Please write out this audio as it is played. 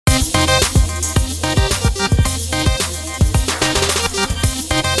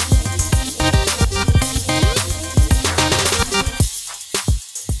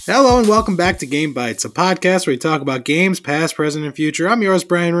Hello and welcome back to Game Bites, a podcast where we talk about games past, present, and future. I'm yours,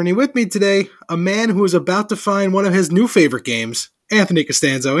 Brian Rooney. With me today, a man who is about to find one of his new favorite games, Anthony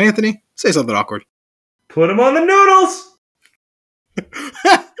Costanzo. Anthony, say something awkward. Put him on the noodles!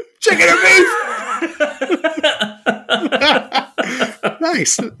 Chicken or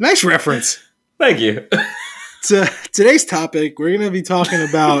beef? Nice reference. Thank you. Today's topic, we're going to be talking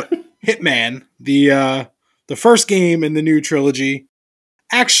about Hitman, the first game in the new trilogy.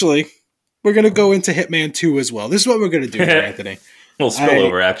 Actually, we're going to go into Hitman 2 as well. This is what we're going to do here, Anthony. A little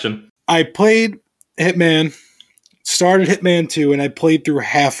spillover action. I played Hitman, started Hitman 2, and I played through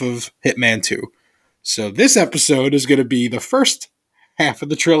half of Hitman 2. So this episode is going to be the first half of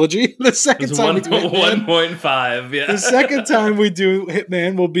the trilogy. The second time we do Hitman, 1.5, yeah. The second time we do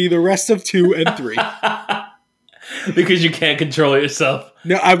Hitman will be the rest of 2 and 3. Because you can't control it yourself.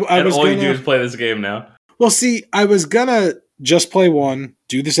 No, I was all gonna, you do is play this game now. Well, see, I was going to just play 1,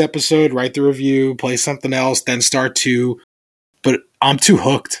 do this episode, write the review, play something else, then start 2. But I'm too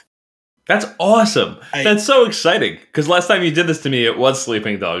hooked. That's awesome. That's so exciting. Because last time you did this to me, it was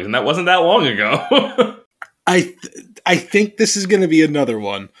Sleeping Dogs, and that wasn't that long ago. I think this is going to be another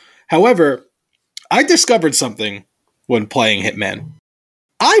one. However, I discovered something when playing Hitman.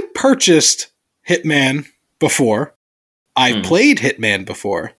 I purchased Hitman before. I played Hitman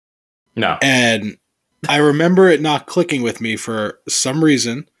before. No. And I remember it not clicking with me for some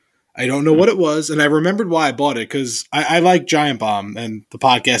reason. I don't know what it was, and I remembered why I bought it, because I like Giant Bomb and the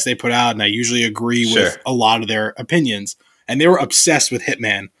podcast they put out, and I usually agree with a lot of their opinions. And they were obsessed with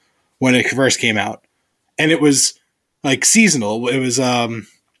Hitman when it first came out. And it was like seasonal. It was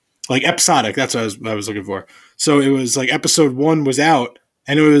like episodic. That's what I was looking for. So it was like episode 1 was out,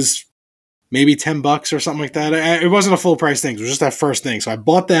 and it was maybe $10 or something like that. It wasn't a full price thing. It was just that first thing. So I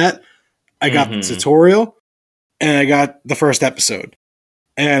bought that. I got the tutorial, and I got the first episode.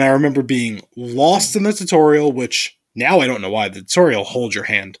 And I remember being lost in the tutorial, which now I don't know why. The tutorial holds your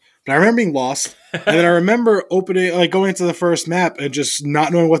hand. But I remember being lost. And then I remember going into the first map and just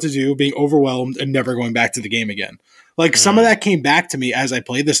not knowing what to do, being overwhelmed, and never going back to the game again. Like, some of that came back to me as I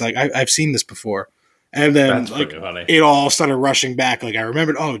played this. Like, I've seen this before. And then it all started rushing back. Like, I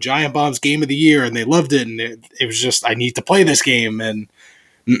remembered, Giant Bomb's Game of the Year, and they loved it. And it was just, I need to play this game. And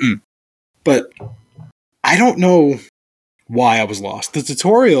But I don't know why I was lost. The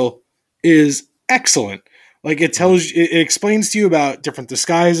tutorial is excellent. Like, it explains to you about different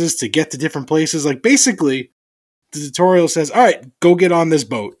disguises to get to different places. Like, basically, the tutorial says, all right, go get on this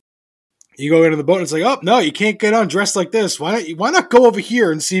boat. You go into the boat, and it's like, oh, no, you can't get on dressed like this. Why not go over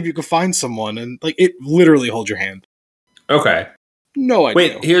here and see if you can find someone? And, like, it literally holds your hand. Okay. No idea.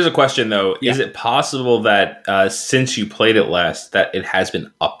 Wait, here's a question, though. Yeah. Is it possible that since you played it last, that it has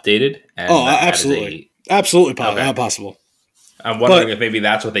been updated? And absolutely. Absolutely possible. I'm wondering if maybe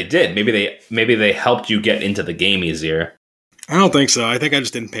that's what they did. Maybe they helped you get into the game easier. I don't think so. I think I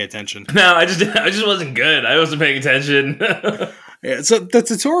just didn't pay attention. No, I just wasn't good. I wasn't paying attention. Yeah, so the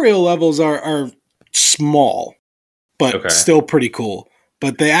tutorial levels are small, but still pretty cool.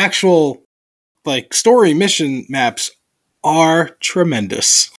 But the actual story mission maps are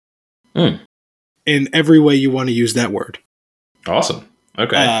tremendous. In every way you want to use that word. Awesome.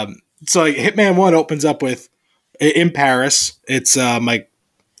 Okay. So Hitman 1 opens up with in Paris. It's like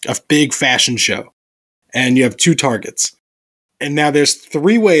a big fashion show, and you have 2 targets. And now there's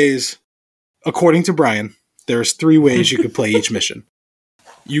 3 ways, according to Brian, there's 3 ways you could play each mission.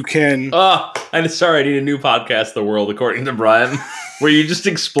 You can... I'm sorry, I need a new podcast, The World According to Brian, where you just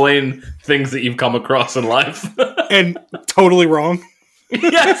explain things that you've come across in life. And totally wrong.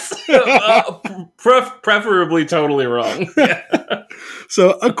 Yes! Preferably totally wrong. Yeah.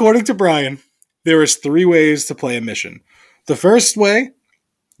 So, according to Brian, there is 3 ways to play a mission. The first way,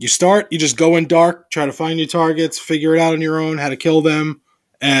 you just go in dark, try to find your targets, figure it out on your own, how to kill them,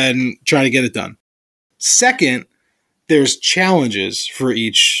 and try to get it done. Second, there's challenges for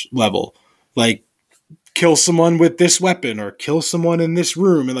each level. Like, kill someone with this weapon, or kill someone in this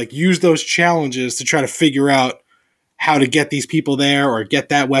room, and use those challenges to try to figure out how to get these people there, or get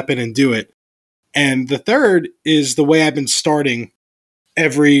that weapon and do it. And the third is the way I've been starting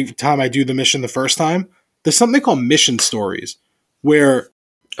every time I do the mission the first time. There's something called mission stories, where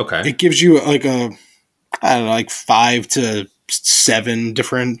it gives you 5 to 7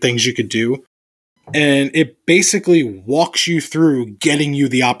 different things you could do. And it basically walks you through getting you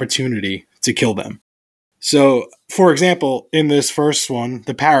the opportunity to kill them. So, for example, in this first one,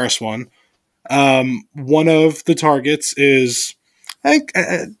 the Paris one, one of the targets is, I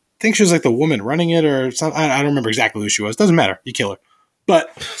think she was the woman running it or something. I don't remember exactly who she was. Doesn't matter. You kill her.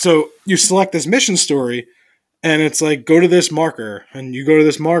 But so you select this mission story, And it's like, go to this marker. And you go to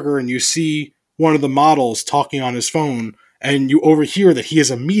this marker and you see one of the models talking on his phone. And you overhear that he has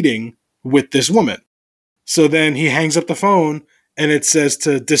a meeting with this woman. So then he hangs up the phone and it says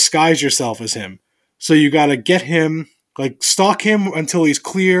to disguise yourself as him. So you got to get him, like stalk him until he's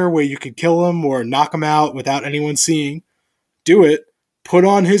clear where you can kill him or knock him out without anyone seeing. Do it. Put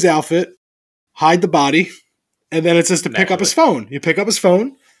on his outfit. Hide the body. And then it says to pick up his phone. You pick up his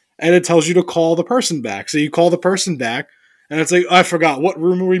phone and it tells you to call the person back. So you call the person back and it's like, I forgot, what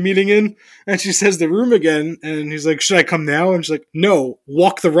room are we meeting in? And she says the room again. And he's like, should I come now? And she's like, no,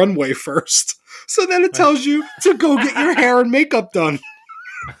 walk the runway first. So then it tells you to go get your hair and makeup done.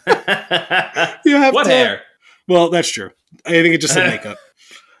 You have what hair? Well, that's true. I think it just said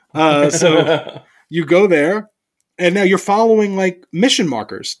makeup. So you go there and now you're following like mission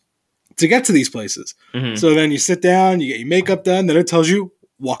markers to get to these places. Mm-hmm. So then you sit down, you get your makeup done, then it tells you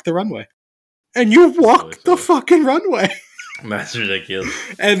walk the runway. And you walk the fucking runway. That's ridiculous.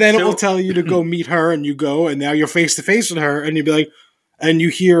 And then it will tell you to go meet her, and you go, and now you're face to face with her, and you'd be like, and you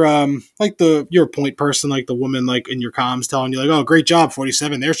hear like you're a point person, like the woman like in your comms telling you like, oh, great job,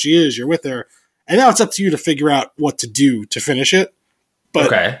 47, there she is, you're with her. And now it's up to you to figure out what to do to finish it.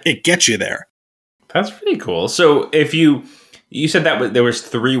 But it gets you there. That's pretty cool. So if you said that there was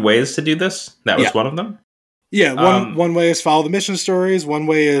 3 ways to do this, that was one of them? Yeah, one way is follow the mission stories, one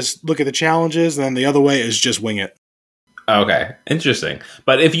way is look at the challenges, and then the other way is just wing it. Okay, interesting.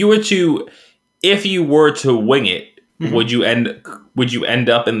 But if you were to wing it, mm-hmm. would you end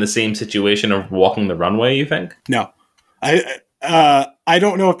up in the same situation of walking the runway, you think? No. I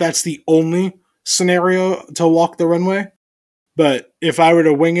don't know if that's the only scenario to walk the runway, but if I were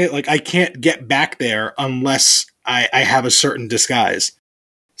to wing it, like I can't get back there unless I have a certain disguise.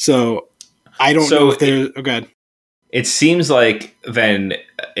 So I don't know if there's... Oh, God. It seems like then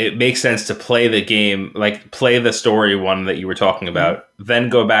it makes sense to play the game, like play the story one that you were talking about, mm-hmm. then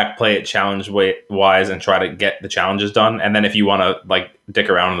go back, play it challenge-wise, and try to get the challenges done. And then if you want to like dick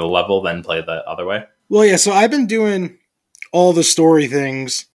around in the level, then play the other way. Well, yeah, so I've been doing all the story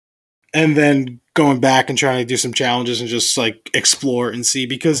things and then going back and trying to do some challenges and just like explore and see,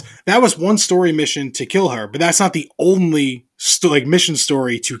 because that was one story mission to kill her, but that's not the only mission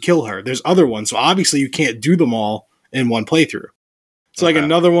story to kill her. There's other ones. So obviously you can't do them all in one playthrough. So like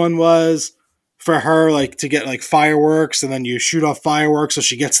another one was for her like to get like fireworks, and then you shoot off fireworks so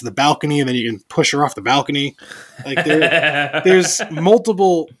she gets to the balcony, and then you can push her off the balcony. Like there's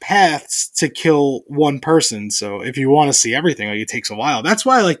multiple paths to kill one person. So if you want to see everything, like, it takes a while. That's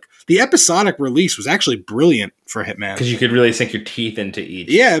why like the episodic release was actually brilliant for Hitman, because you could really sink your teeth into each.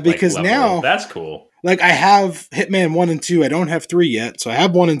 Yeah, because like, now that's cool. Like I have Hitman 1 and 2. I don't have 3 yet, so I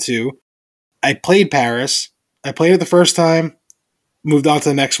have 1 and 2. I played Paris. I played it the first time, moved on to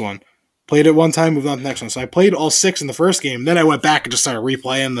the next one. Played it one time, moved on to the next one. So I played all 6 in the first game. Then I went back and just started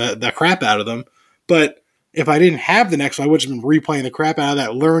replaying the crap out of them. But if I didn't have the next one, I would have been replaying the crap out of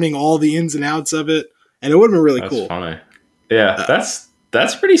that, learning all the ins and outs of it. And it would have been really cool. That's funny. Yeah,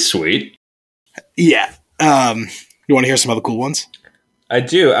 that's pretty sweet. Yeah. You want to hear some other cool ones? I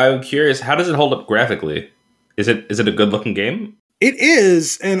do. I'm curious, how does it hold up graphically? Is it a good-looking game? It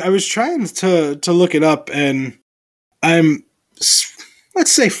is, and I was trying to look it up, and I'm,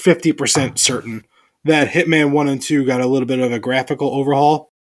 let's say 50% certain that Hitman 1 and 2 got a little bit of a graphical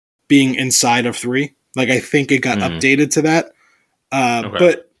overhaul being inside of 3. Like, I think it got updated to that.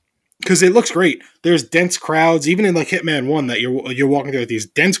 But, because it looks great. There's dense crowds, even in, like, Hitman 1, that you're walking through these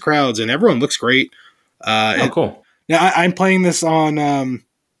dense crowds, and everyone looks great. Cool. Now, I'm playing this on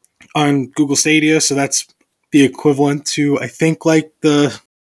Google Stadia, so that's the equivalent to, I think, like the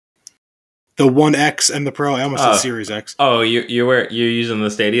One X and the Pro. I almost said Series X. Oh, you're using the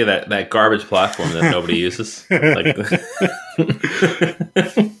Stadia, that garbage platform that nobody uses.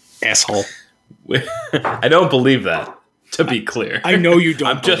 Asshole. I don't believe that. To be clear, I know you don't.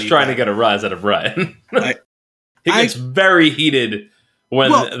 I'm just trying to get a rise out of Brian. He gets very heated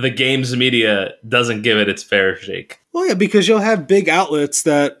when the games media doesn't give it its fair shake. Well, yeah, because you'll have big outlets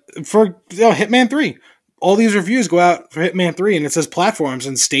that for Hitman 3. All these reviews go out for Hitman 3 and it says platforms,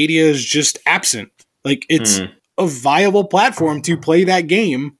 and Stadia is just absent. Like, it's a viable platform to play that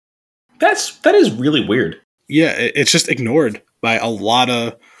game. That is really weird. Yeah, it's just ignored by a lot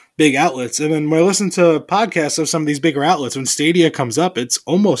of big outlets. And then when I listen to podcasts of some of these bigger outlets, when Stadia comes up, it's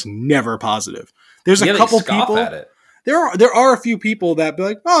almost never positive. There's a couple people at it. There are a few people that be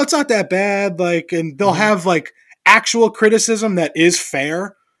like, oh, it's not that bad, like, and they'll have like actual criticism that is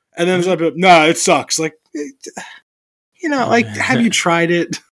fair. And then there's like, no, it sucks. Like, you know, like, have you tried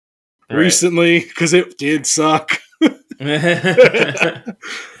it recently? Because it did suck.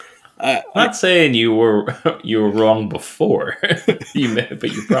 I'm not saying you were wrong before, but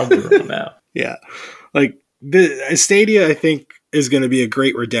you're probably wrong now. Yeah, like the Stadia, I think is going to be a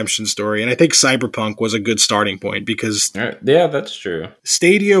great redemption story, and I think Cyberpunk was a good starting point because yeah, that's true.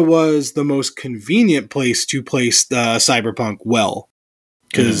 Stadia was the most convenient place to place Cyberpunk well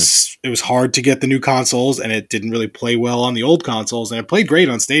because it was hard to get the new consoles, and it didn't really play well on the old consoles, and it played great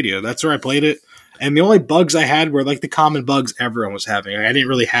on Stadia. That's where I played it. And the only bugs I had were like the common bugs everyone was having. I didn't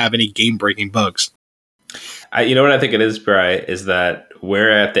really have any game-breaking bugs. You know what I think it is, Bri, is that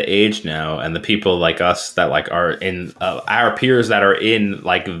we're at the age now, and the people like us that like are in our peers that are in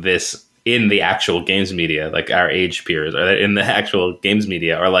like this in the actual games media, like our age peers or in the actual games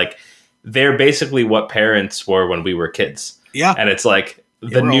media, are like they're basically what parents were when we were kids. Yeah, and it's like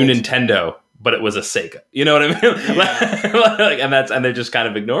the new Nintendo, but it was a Sega. You know what I mean? Yeah. Like, and they're just kind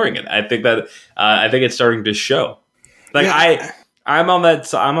of ignoring it. I think that I think it's starting to show. Like I'm on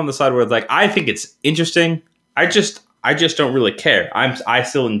the side where it's like I think it's interesting. I just don't really care. I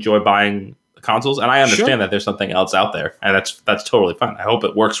still enjoy buying consoles, and I understand that there's something else out there, and that's totally fine. I hope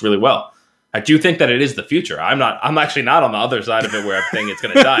it works really well. I do think that it is the future. I'm actually not on the other side of it where I think it's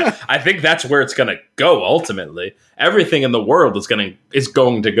going to die. I think that's where it's going to go ultimately. Everything in the world is going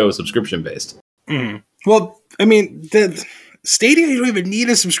to go subscription based. Mm. Well, I mean, the Stadia you don't even need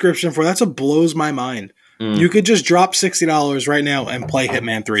a subscription for. That's what blows my mind. You could just drop $60 right now and play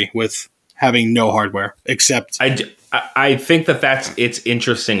Hitman 3 with having no hardware except. I think that's its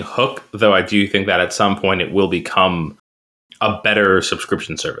interesting hook, though. I do think that at some point it will become a better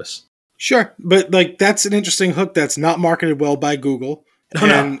subscription service. Sure, but like that's an interesting hook that's not marketed well by Google.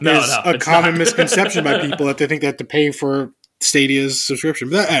 No, is a common misconception by people that they think they have to pay for Stadia's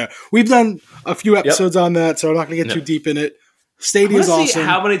subscription. But we've done a few episodes on that, so I'm not going to get too deep in it. Stadia is awesome.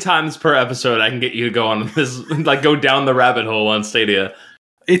 How many times per episode I can get you to go on this, like go down the rabbit hole on Stadia?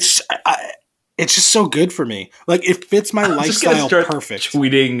 It's just so good for me. Like it fits my lifestyle perfect.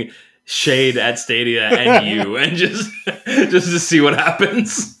 Tweeting shade at Stadia and you, and just to see what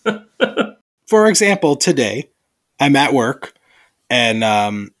happens. For example, today I'm at work, and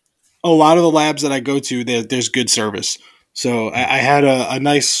a lot of the labs that I go to, there's good service. So I had a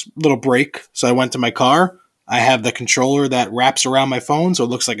nice little break. So I went to my car. I have the controller that wraps around my phone, so it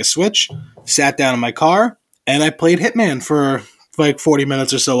looks like a Switch. Sat down in my car, and I played Hitman for like 40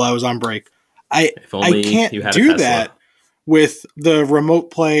 minutes or so while I was on break. I can't do that with the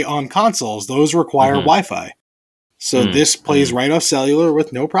remote play on consoles. Those require Wi-Fi. So this plays right off cellular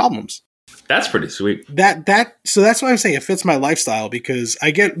with no problems. That's pretty sweet. So that's why I'm saying it fits my lifestyle, because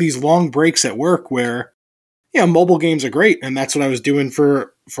I get these long breaks at work where, mobile games are great, and that's what I was doing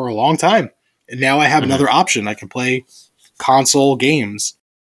for a long time. And now I have another option. I can play console games.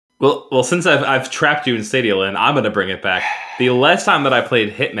 Well, since I've trapped you in Stadia Land, I'm going to bring it back. The last time that I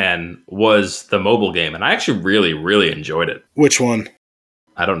played Hitman was the mobile game, and I actually really, really enjoyed it. Which one?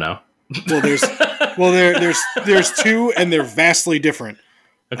 I don't know. Well, there's two, and they're vastly different.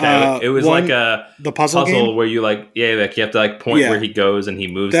 Okay, it was one, like the puzzle game? where you you have to point where he goes, and he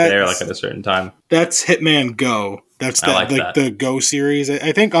moves there like at a certain time. That's Hitman Go. That's the Go series.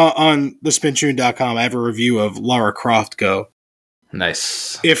 I think on thespintune.com I have a review of Lara Croft Go.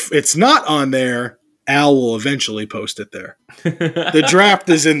 Nice. If it's not on there, Al will eventually post it there. The draft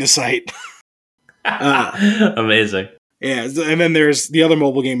is in the site. Amazing. Yeah, and then there's the other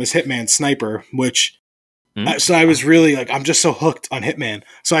mobile game is Hitman Sniper, which so I was really I'm just so hooked on Hitman.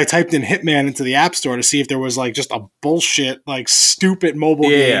 So I typed in Hitman into the App Store to see if there was just a bullshit stupid mobile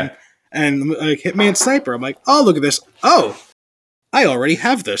game, and Hitman Sniper. I'm like, oh, look at this. Oh, I already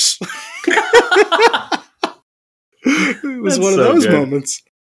have this. It was one of those moments.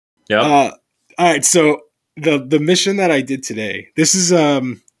 Yeah. All right, so the mission that I did today. This is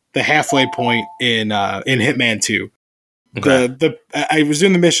the halfway point in Hitman 2. Okay. I was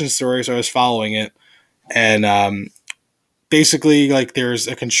doing the mission story, so I was following it, and basically there's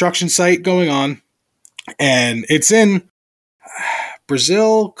a construction site going on, and it's in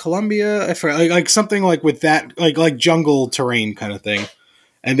Brazil, Colombia, something with that like jungle terrain kind of thing.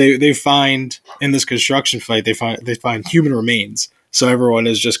 And they find in this construction fight they find human remains. So everyone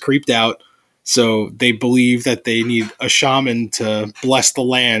is just creeped out. So they believe that they need a shaman to bless the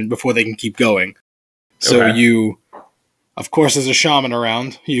land before they can keep going. So you, of course, there's a shaman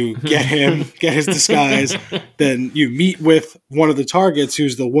around. You get him, get his disguise. Then you meet with one of the targets,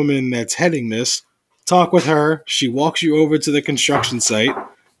 who's the woman that's heading this. Talk with her. She walks you over to the construction site,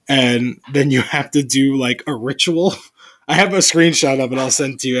 and then you have to do a ritual. I have a screenshot of it I'll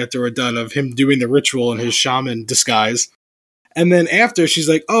send to you after we're done of him doing the ritual in his shaman disguise. And then after, she's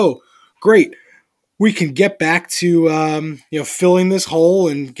like, oh, great. we can get back to filling this hole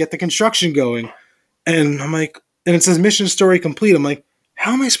and get the construction going. And I'm like, and it says mission story complete. I'm like,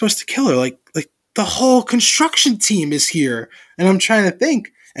 how am I supposed to kill her? Like the whole construction team is here. And I'm trying to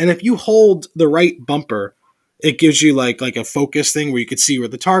think. And if you hold the right bumper, it gives you like a focus thing where you could see where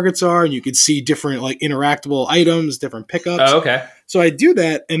the targets are and you could see different like interactable items, different pickups. Oh, okay. So I do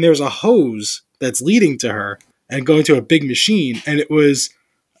that, and there's a hose that's leading to her and going to a big machine, and it was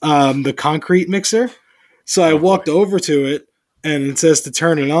the concrete mixer. So I walked over to it, and it says to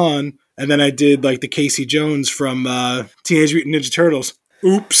turn it on, and then I did like the Casey Jones from Teenage Mutant Ninja Turtles.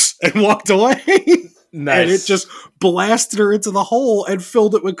 Oops, and walked away. Nice. And it just blasted her into the hole and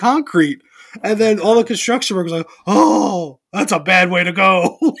filled it with concrete. And then all the construction workers were like, oh, that's a bad way to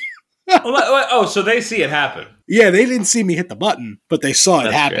go. Oh, so they see it happen. Yeah, they didn't see me hit the button, but they saw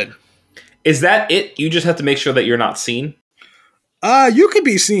it happen. Good. Is that it? You just have to make sure that you're not seen? You could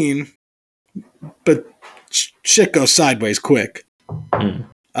be seen, but shit goes sideways quick.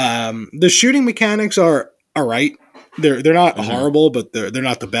 The shooting mechanics are all right. They're not horrible, but they're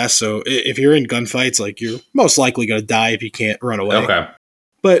not the best. So if you're in gunfights, like you're most likely going to die if you can't run away. Okay.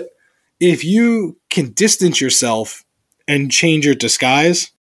 But if you can distance yourself and change your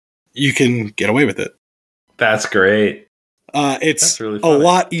disguise, you can get away with it. That's great. It's really a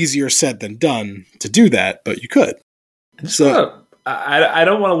lot easier said than done to do that, but you could. I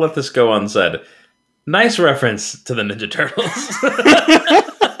don't want to let this go unsaid. Nice reference to the Ninja Turtles.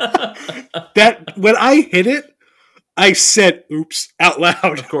 That when I hit it, I said "oops" out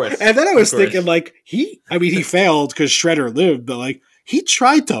loud. Of course. And then I was thinking, like, he failed because Shredder lived, but like he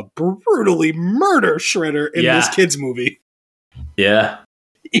tried to brutally murder Shredder in this kid's movie. Yeah.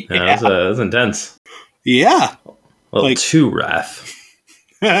 That was intense. Yeah. Well, like, too wrath.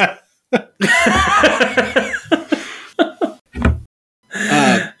 By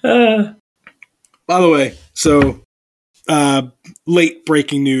the way, so late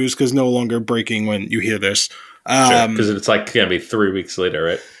breaking news, because no longer breaking when you hear this. Sure, because it's like going to be 3 weeks later,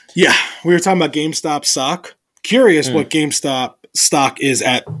 right? Yeah, we were talking about GameStop stock. Curious what GameStop stock is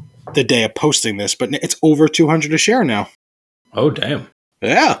at the day of posting this, but it's over 200 a share now. Oh, damn.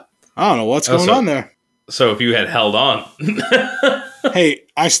 Yeah. I don't know what's going on there. So if you had held on. Hey,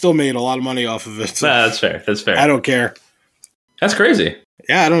 I still made a lot of money off of it. So that's fair. That's fair. I don't care. That's crazy.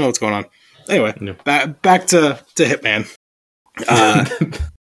 Yeah, I don't know what's going on. Anyway, back to Hitman.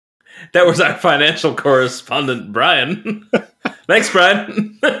 That was our financial correspondent, Brian. Thanks,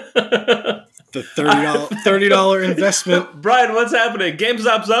 Brian. The $30 investment. Brian, what's happening?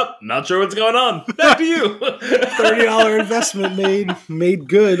 GameStop's up. Not sure what's going on. Back to you. $30 investment made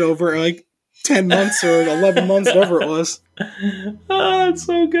good over like 10 months or 11 months, whatever it was. Oh, it's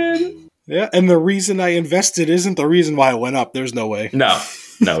so good. Yeah, and the reason I invested isn't the reason why it went up. There's no way. No,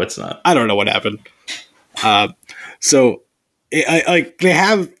 it's not. I don't know what happened. So they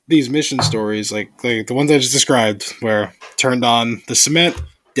have these mission stories, like the ones I just described, where turned on the cement,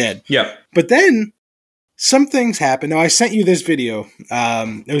 dead. Yep. But then some things happen. Now, I sent you this video.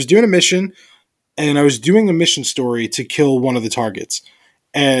 I was doing a mission, and I was doing a mission story to kill one of the targets.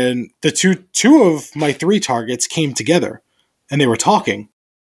 And the two of my 3 targets came together, and they were talking.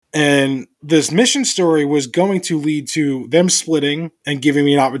 And this mission story was going to lead to them splitting and giving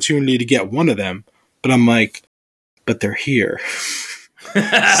me an opportunity to get one of them. But I'm like, but they're here.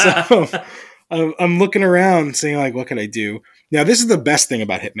 So I'm looking around saying, like, what can I do? Now, this is the best thing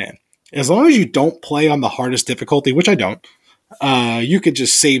about Hitman. As long as you don't play on the hardest difficulty, which I don't, you could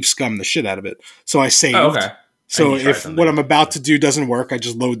just save scum the shit out of it. So I saved. Oh, okay. So if what I'm about to do doesn't work, I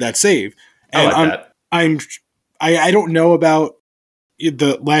just load that save. And I like that. I don't know about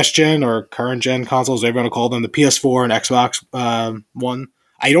the last gen or current gen consoles, whatever you want to call them, the PS4 and Xbox One.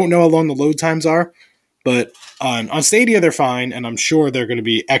 I don't know how long the load times are, but on Stadia they're fine, and I'm sure they're going to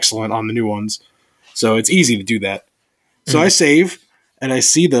be excellent on the new ones. So it's easy to do that. So I save, and I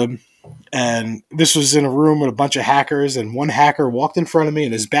see them, and this was in a room with a bunch of hackers, and one hacker walked in front of me,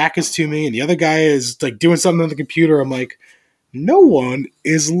 and his back is to me, and the other guy is like doing something on the computer. I'm like, no one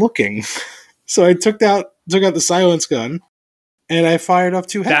is looking. So I took out the silence gun, and I fired off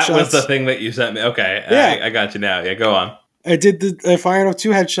 2 headshots. That was the thing that you sent me. Okay, yeah. I got you now. Yeah, go on. I fired off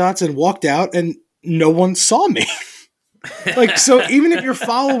 2 headshots and walked out, and no one saw me. Like, so even if you're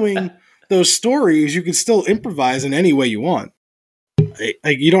following those stories, you can still improvise in any way you want.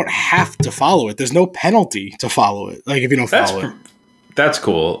 Like, you don't have to follow it. There's no penalty to follow it. Like, if you don't follow it. That's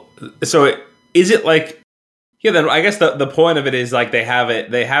cool. So is it like, yeah, then I guess the point of it is like they have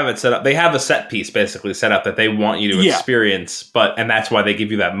it set up. They have a set piece basically set up that they want you to experience, and that's why they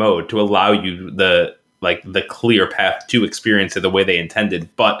give you that mode to allow you the clear path to experience it the way they intended.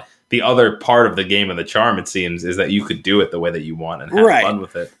 But the other part of the game and the charm, it seems, is that you could do it the way that you want and have fun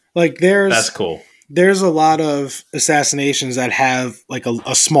with it. Like that's cool. There's a lot of assassinations that have like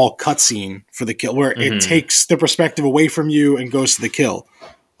a small cutscene for the kill where it takes the perspective away from you and goes to the kill.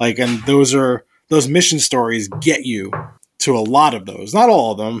 Like, and those mission stories get you to a lot of those. Not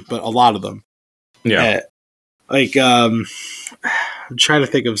all of them, but a lot of them. Yeah. I'm trying to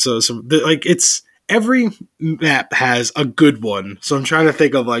think of like it's every map has a good one. So I'm trying to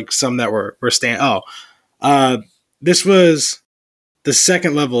think of like some that were this was the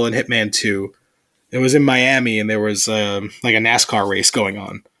second level in Hitman 2. It was in Miami, and there was like a NASCAR race going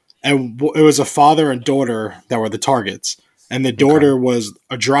on. And it was a father and daughter that were the targets. And the daughter was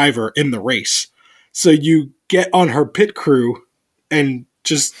a driver in the race. So you get on her pit crew and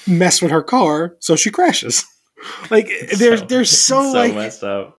just mess with her car, so she crashes. Like, they're so like, messed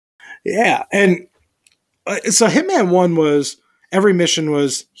up. Yeah. And so Hitman 1 was, every mission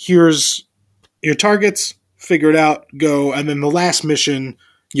was, here's your targets, figure it out, go. And then the last mission,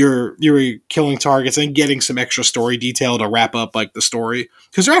 you're killing targets and getting some extra story detail to wrap up like the story,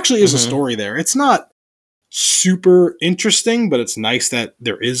 because there actually is a story there. It's not super interesting, but it's nice that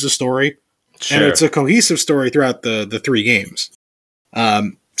there is a story. Sure. And it's a cohesive story throughout the 3 games.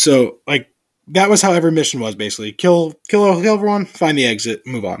 So like that was how every mission was, basically kill everyone, find the exit,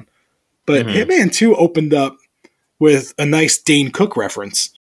 move on. But Hitman 2 opened up with a nice Dane Cook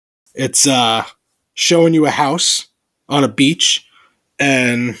reference. It's showing you a house on a beach.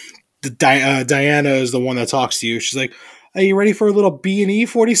 And Diana is the one that talks to you. She's like, "Are you ready for a little B&E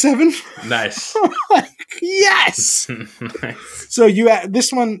 47?" Nice. Like, yes. Nice. So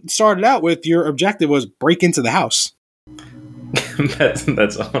this one started out with your objective was break into the house.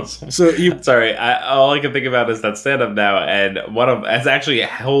 That's awesome. So sorry, all I can think about is that stand up now, and it actually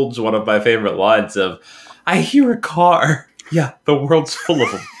holds one of my favorite lines of, "I hear a car. Yeah, the world's full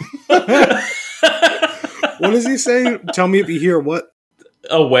of them." What does he say? Tell me if you hear what?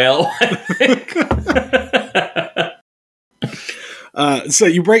 A whale, I think. So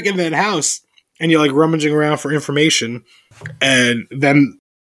you break into that house and you're like rummaging around for information, and then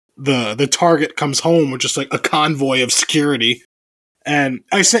the target comes home with just like a convoy of security. And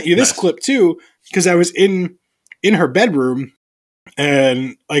I sent you this clip too, because I was in her bedroom,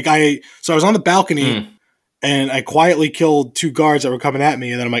 and like I was on the balcony and I quietly killed 2 guards that were coming at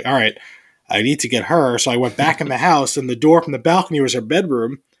me, and then I'm like, all right, I need to get her. So I went back in the house, and the door from the balcony was her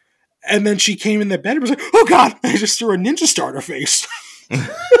bedroom. And then she came in the bed and was like, "Oh God!" I just threw a ninja star in her face.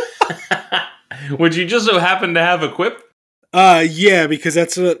 Would you just so happen to have equipped? Yeah, because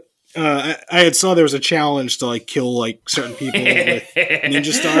that's what I had saw there was a challenge to like kill like certain people with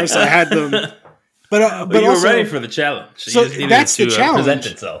ninja stars. So I had them, but you also, were ready for the challenge. So that's the challenge. Present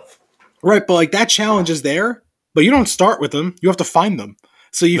itself, right? But like that challenge is there, but you don't start with them. You have to find them.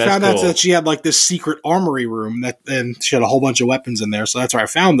 So you found out that she had like this secret armory room and she had a whole bunch of weapons in there. So that's where I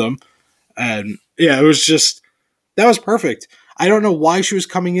found them. And yeah, it was just, that was perfect. I don't know why she was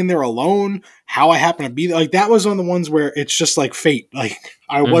coming in there alone, how I happened to be there. Like that was one of the ones where it's just like fate. Like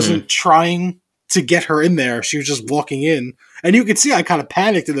I wasn't trying to get her in there. She was just walking in, and you could see I kind of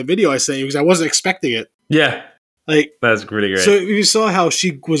panicked in the video I sent you because I wasn't expecting it. Yeah. Like that's pretty great. So you saw how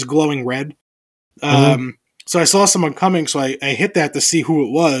she was glowing red. So I saw someone coming, so I hit that to see who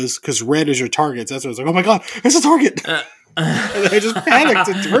it was, because red is your target. So that's what I was like, oh my God, it's a target. And I just panicked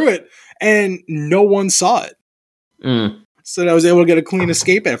and threw it, and no one saw it. So I was able to get a clean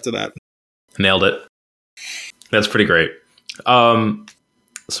escape after that. Nailed it. That's pretty great.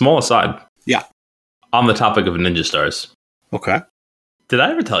 Small aside. Yeah. On the topic of ninja stars. Okay. Did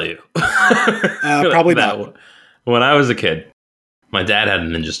I ever tell you? Probably not. When I was a kid, my dad had a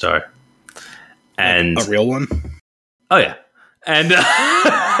ninja star. And a real one? Oh yeah. And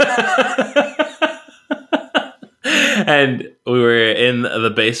and we were in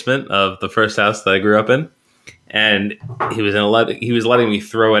the basement of the first house that I grew up in, and he was letting me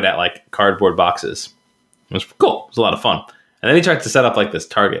throw it at like cardboard boxes. It was cool. It was a lot of fun. And then he tried to set up like this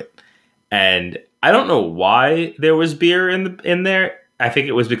target, and I don't know why there was beer in there. I think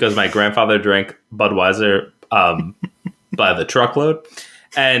it was because my grandfather drank Budweiser by the truckload.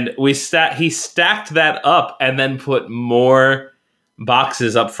 And he stacked that up and then put more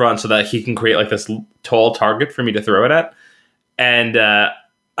boxes up front so that he can create like this tall target for me to throw it at. And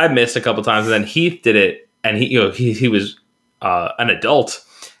I missed a couple times, and then Heath did it, and he was an adult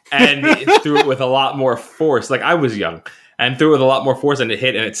and threw it with a lot more force. Like I was young, and threw it with a lot more force, and it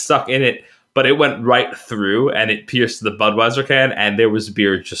hit and it stuck in it, but it went right through and it pierced the Budweiser can, and there was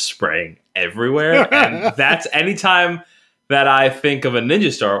beer just spraying everywhere. And that's anytime that I think of a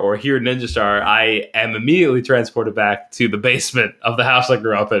Ninja Star or hear Ninja Star, I am immediately transported back to the basement of the house I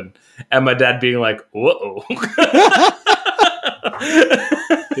grew up in, and my dad being like, "Whoa."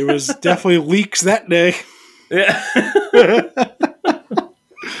 There was definitely leaks that day. Yeah.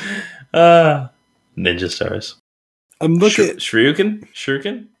 Ninja Stars. I'm looking at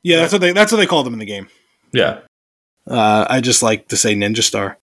Shuriken? Yeah, that's what they call them in the game. Yeah. I just like to say Ninja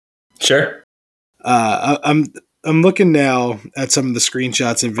Star. Sure. I'm looking now at some of the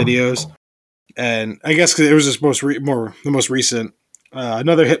screenshots and videos, and I guess because it was just the most recent.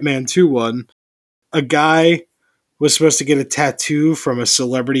 Another Hitman 2 one. A guy was supposed to get a tattoo from a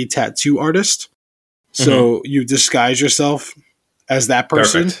celebrity tattoo artist, so you disguise yourself as that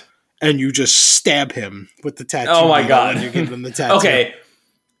person. Perfect. And you just stab him with the tattoo. Oh my god! When you're giving him the tattoo. Okay,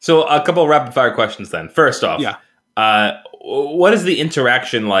 so a couple of rapid fire questions then. First off, what is the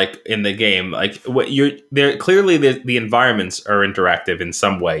interaction like in the game? Like, what you're there? Clearly, the environments are interactive in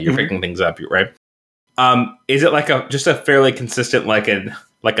some way. You're picking things up, right? Is it like just a fairly consistent like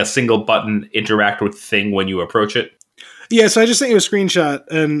a single button interact with thing when you approach it? Yeah. So I just sent you a screenshot,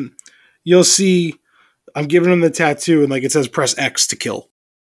 and you'll see I'm giving him the tattoo, and like it says press X to kill.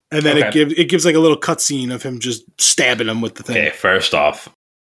 And then it gives like a little cutscene of him just stabbing him with the thing. Okay, first off,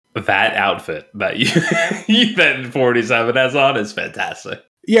 that outfit that that 47 has on is fantastic.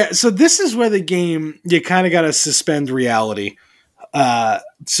 Yeah, so this is where the game, you kind of got to suspend reality.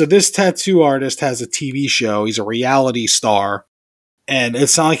 So this tattoo artist has a TV show. He's a reality star. And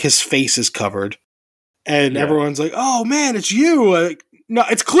it's not like his face is covered. And everyone's like, oh man, it's you. Like, no,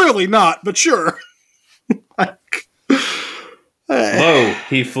 it's clearly not, but sure. Lo,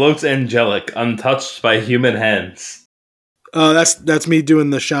 he floats angelic, untouched by human hands. That's me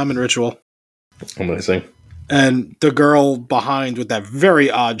doing the shaman ritual. Amazing. And the girl behind with that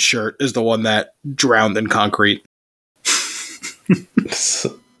very odd shirt is the one that drowned in concrete. That's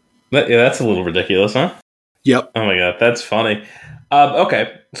a little ridiculous, huh? Yep. Oh my god, that's funny.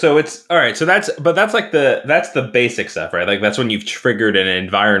 Okay, so it's all right. So that's the basic stuff, right? Like that's when you've triggered an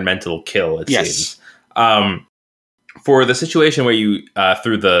environmental kill. It seems. For the situation where you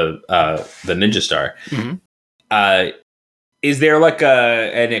threw the Ninja Star, is there like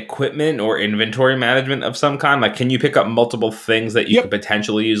an equipment or inventory management of some kind? Like, can you pick up multiple things that you could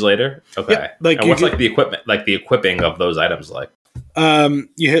potentially use later? Okay, and what's like the equipment, like the equipping of those items like? You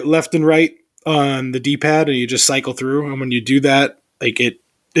hit left and right on the D-pad, and you just cycle through. And when you do that, like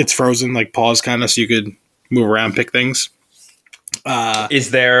it's frozen, like pause kind of, so you could move around, pick things.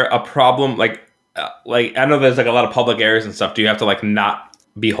 Is there a problem like I know there's like a lot of public areas and stuff. Do you have to like not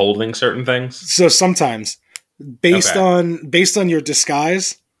be holding certain things? So sometimes, based on your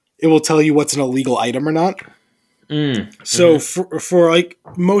disguise, it will tell you what's an illegal item or not. So for like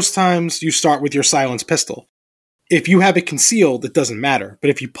most times, you start with your silenced pistol. If you have it concealed, it doesn't matter. But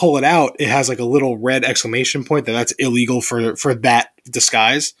if you pull it out, it has like a little red exclamation point that's illegal for that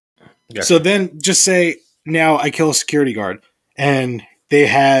disguise. Gotcha. So then just say, now I kill a security guard, and they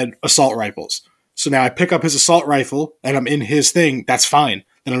had assault rifles. So now I pick up his assault rifle, and I'm in his thing. That's fine.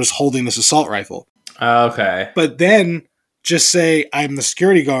 Then I'm just holding this assault rifle. Okay. But then just say I'm the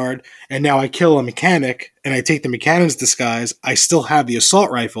security guard, and now I kill a mechanic, and I take the mechanic's disguise. I still have the assault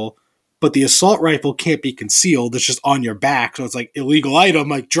rifle, but the assault rifle can't be concealed. It's just on your back. So it's like illegal item.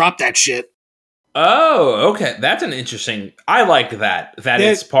 Like, drop that shit. Oh, okay. That's an interesting... I like that.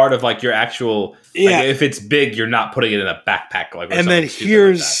 It's part of like your actual... Like, if it's big, you're not putting it in a backpack. Like, and then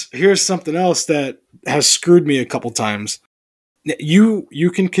here's something else that has screwed me a couple times.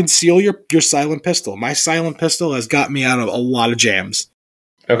 You can conceal your silent pistol. My silent pistol has got me out of a lot of jams.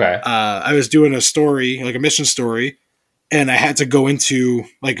 Okay. I was doing a story, like a mission story, and I had to go into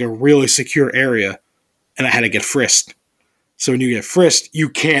like a really secure area, and I had to get frisked. So when you get frisked, you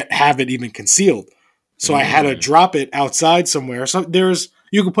can't have it even concealed. So I had to drop it outside somewhere. So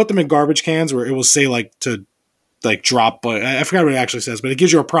you can put them in garbage cans where it will say like to like drop, but I forgot what it actually says, but it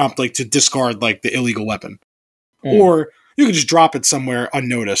gives you a prompt like to discard like the illegal weapon. Or you can just drop it somewhere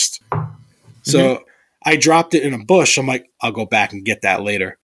unnoticed. So I dropped it in a bush. I'm like, I'll go back and get that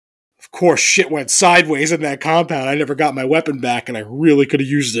later. Of course, shit went sideways in that compound. I never got my weapon back, and I really could have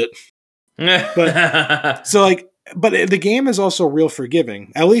used it. But the game is also real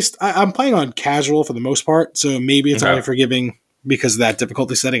forgiving. At least I'm playing on casual for the most part, so maybe it's only forgiving because of that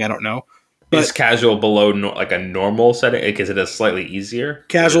difficulty setting. I don't know. But is casual below like a normal setting? Like, is it a slightly easier?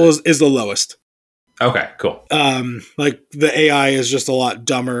 Casual is the lowest. Okay, cool. Like the AI is just a lot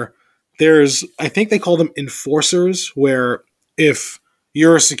dumber. I think they call them enforcers, where if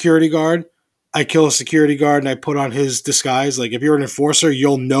you're a security guard, I kill a security guard and I put on his disguise. Like if you're an enforcer,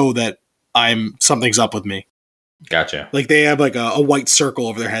 you'll know that something's up with me. Gotcha. Like they have like a white circle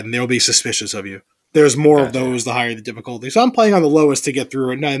over their head, and they'll be suspicious of you. There's more of those the higher the difficulty. So I'm playing on the lowest to get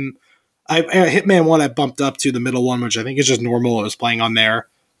through it. And then Hitman 1 I bumped up to the middle one, which I think is just normal. I was playing on there.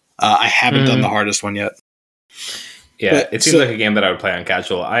 I haven't done the hardest one yet. Yeah, but, it seems like a game that I would play on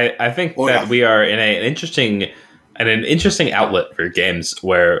casual. I think that we are in an interesting outlet for games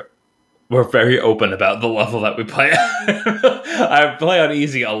where we're very open about the level that we play. I play on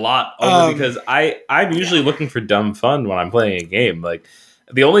easy a lot only because I'm usually looking for dumb fun when I'm playing a game. Like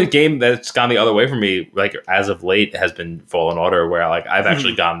the only game that's gone the other way for me, like as of late, has been Fallen Order, where like I've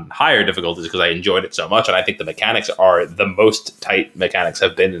actually gone higher difficulties because I enjoyed it so much, and I think the mechanics are the most tight mechanics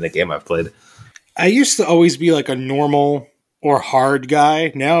have been in a game I've played. I used to always be like a normal or hard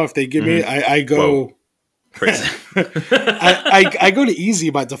guy. Now, if they give me, I go. I go to easy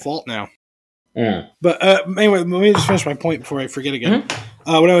by default now. But anyway, let me just finish my point before I forget again.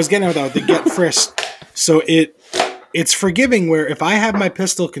 What I was getting at with the get frisked, so it's forgiving where if I have my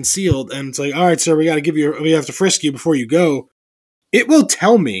pistol concealed and it's like, all right, sir, we have to frisk you before you go, it will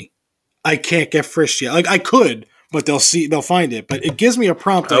tell me I can't get frisked yet. Like I could, but they'll find it. But it gives me a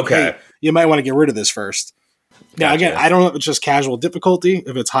prompt like, hey, you might want to get rid of this first. Now, again, I don't know if it's just casual difficulty.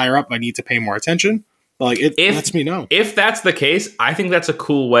 If it's higher up, I need to pay more attention. But like it lets me know. If that's the case, I think that's a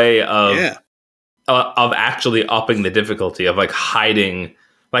cool way of actually upping the difficulty of like hiding,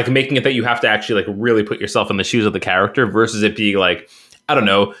 like making it that you have to actually like really put yourself in the shoes of the character versus it being like, I don't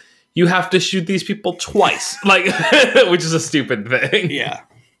know, you have to shoot these people twice, like, which is a stupid thing. Yeah.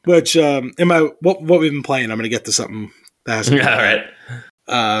 Which, what we've been playing, I'm going to get to something that hasn't been played.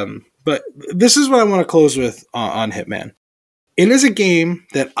 All right. But this is what I want to close with on Hitman. It is a game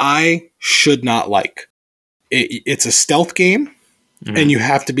that I should not like. It's a stealth game, and you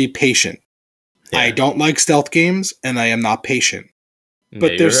have to be patient. Yeah. I don't like stealth games, and I am not patient.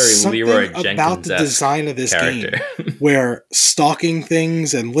 But there's something about the design of this game where stalking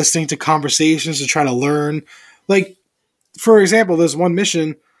things and listening to conversations to try to learn. Like, for example, there's one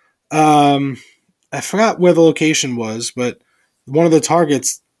mission, I forgot where the location was, but one of the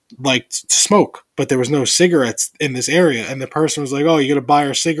targets liked to smoke, but there was no cigarettes in this area. And the person was like, oh, you're going to buy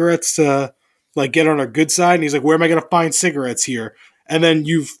our cigarettes to like get on our good side? And he's like, where am I going to find cigarettes here? And then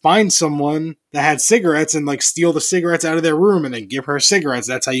you find someone that had cigarettes and like steal the cigarettes out of their room and then give her cigarettes.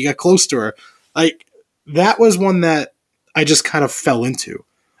 That's how you get close to her. Like that was one that I just kind of fell into.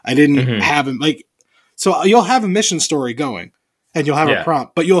 I didn't have him like, so you'll have a mission story going and you'll have a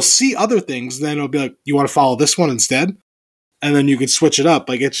prompt, but you'll see other things. Then it'll be like, you want to follow this one instead? And then you can switch it up.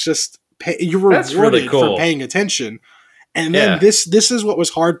 Like it's just, you're rewarded really cool for paying attention. And then this is what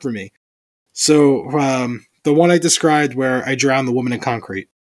was hard for me. So, the one I described where I drowned the woman in concrete,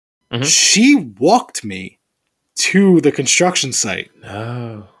 she walked me to the construction site.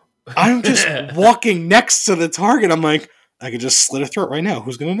 No. I'm just walking next to the target. I'm like, I could just slit her throat right now.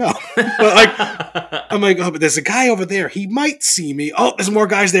 Who's going to know? But like, I'm like, oh, but there's a guy over there. He might see me. Oh, there's more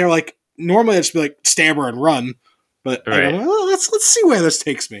guys there. Like, normally I'd just be like, stab her and run. But I go, well, let's see where this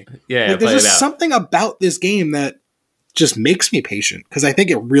takes me. Yeah, like, there's just something about this game that just makes me patient because I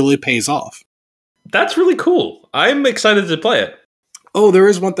think it really pays off. That's really cool. I'm excited to play it. Oh, there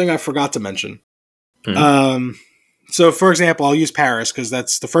is one thing I forgot to mention. So, for example, I'll use Paris because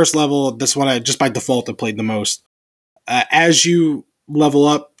that's the first level. This one I just by default have played the most. As you level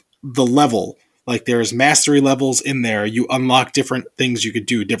up the level, like there's mastery levels in there, you unlock different things you could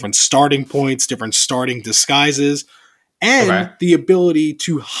do, different starting points, different starting disguises, and the ability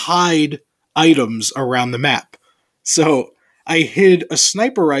to hide items around the map. So I hid a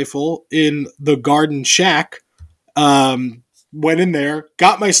sniper rifle in the garden shack, went in there,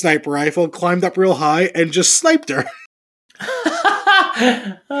 got my sniper rifle, climbed up real high, and just sniped her.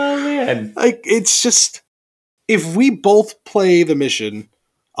 Oh, man. Like, it's just, if we both play the mission,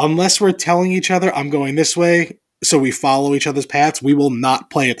 unless we're telling each other, I'm going this way, so we follow each other's paths, we will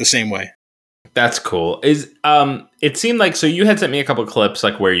not play it the same way. That's cool. It seemed like, so you had sent me a couple of clips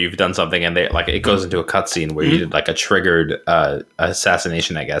like where you've done something and it goes into a cutscene where you did like a triggered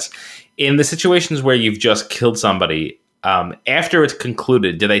assassination, I guess. In the situations where you've just killed somebody, after it's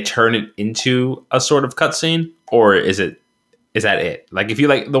concluded, do they turn it into a sort of cutscene, or is that it? Like if you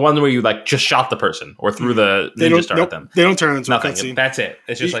like the ones where you like just shot the person or threw the ninja star at them, they don't turn it into a cutscene. That's it.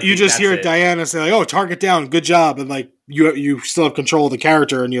 It's just like you just hear Diana say like, "Oh, target down, good job," and like you still have control of the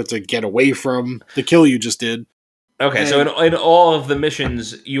character and you have to get away from the kill you just did. Okay, so in all of the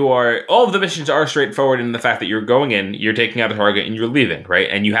missions, are straightforward in the fact that you're going in, you're taking out a target, and you're leaving, right?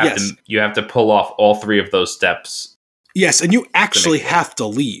 And you have to pull off all three of those steps. Yes, and you actually have to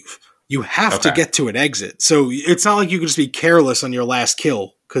leave. You have to get to an exit. So it's not like you can just be careless on your last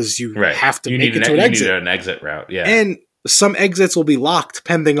kill, because you have to make it to an exit. You need an exit route, yeah. And some exits will be locked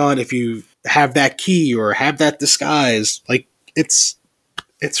depending on if you have that key or have that disguise. Like, it's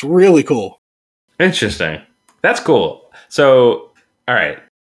really cool. Interesting. That's cool. So, all right.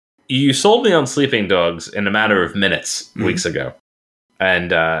 You sold me on Sleeping Dogs in a matter of minutes weeks ago.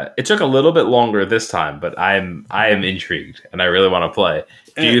 And it took a little bit longer this time, but I am intrigued and I really want to play.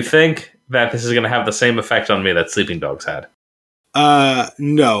 Do you think that this is going to have the same effect on me that Sleeping Dogs had?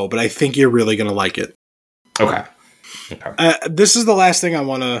 No, but I think you're really going to like it. Okay. This is the last thing I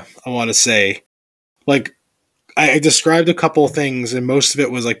want to say. Like, I described a couple of things, and most of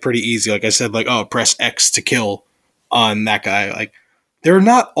it was like pretty easy. Like I said, like, oh, press X to kill on that guy. Like, they're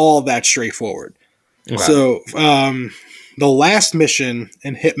not all that straightforward. Okay. So, the last mission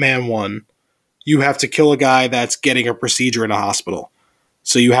in Hitman 1, you have to kill a guy that's getting a procedure in a hospital.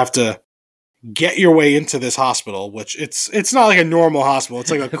 So you have to get your way into this hospital, which it's not like a normal hospital. It's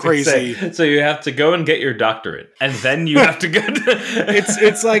like a crazy. So you have to go and get your doctorate, and then you have to go.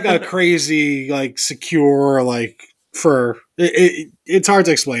 It's like a crazy, like, secure, like, for it's hard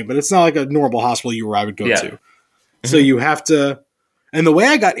to explain, but it's not like a normal hospital I would go to. So you have to, and the way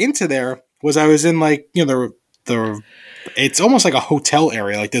I got into there was I was in, like, you know, the it's almost like a hotel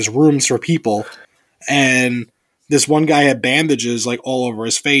area. Like, there's rooms for people, and this one guy had bandages like all over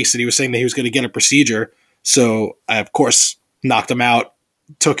his face, and he was saying that he was going to get a procedure. So I, of course, knocked him out,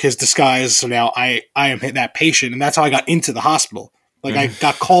 took his disguise. So now I am that patient, and that's how I got into the hospital. Like, I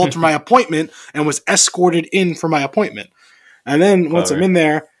got called for my appointment and was escorted in for my appointment. And then once I'm in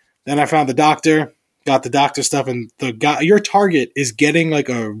there, then I found the doctor, got the doctor stuff, and the guy, your target is getting like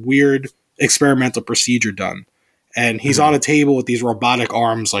a weird experimental procedure done. And he's on a table with these robotic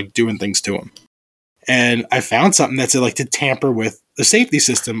arms, like, doing things to him. And I found something that's like to tamper with the safety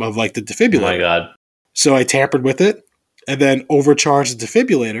system of, like, the defibrillator. Oh my God. So I tampered with it and then overcharged the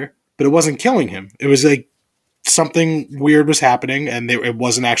defibrillator, but it wasn't killing him. It was like something weird was happening, and it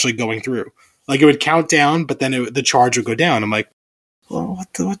wasn't actually going through. Like, it would count down, but then the charge would go down. I'm like, well,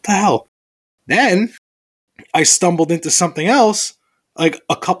 what the hell? Then I stumbled into something else, like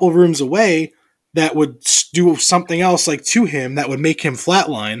a couple rooms away, that would do something else, like, to him that would make him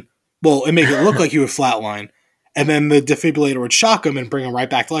flatline. Well, it make it look like he would flatline. And then the defibrillator would shock him and bring him right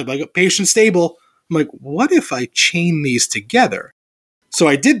back to life. Like, patient stable. I'm like, what if I chain these together? So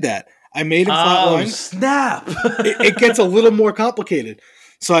I did that. I made him flatline. Oh, snap! it gets a little more complicated.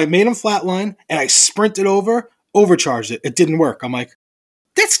 So I made him flatline, and I sprinted overcharged it. It didn't work. I'm like,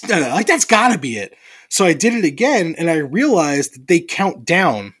 that's gotta be it. So I did it again, and I realized they count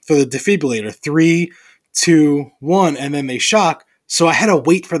down for the defibrillator. 3, 2, 1, and then they shock. So I had to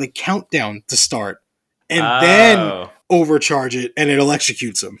wait for the countdown to start and then overcharge it, and it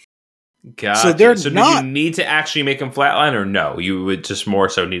electrocutes him. Gotcha. So did you need to actually make him flatline, or no? You would just more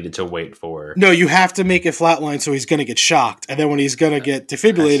so needed to wait for... No, you have to make it flatline so he's going to get shocked. And then when he's going to get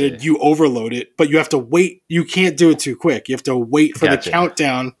defibrillated, you overload it. But you have to wait. You can't do it too quick. You have to wait for the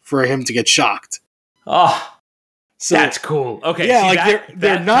countdown for him to get shocked. Oh, so that's cool. Okay. Yeah, like,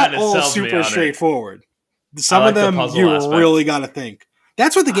 they're not all super straightforward. Some of them you really got to think.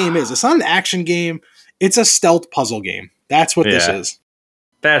 That's what the game is. It's not an action game. It's a stealth puzzle game. That's what this is.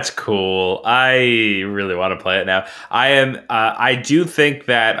 That's cool. I really want to play it now. I do think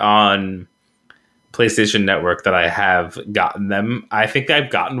that on PlayStation Network that I have gotten them. I think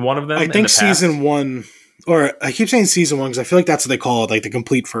I've gotten one of them. I think season 1, or I keep saying season 1 because I feel like that's what they call it, like the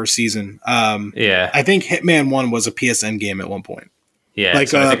complete first season. Yeah. I think Hitman 1 was a PSN game at one point. Yeah.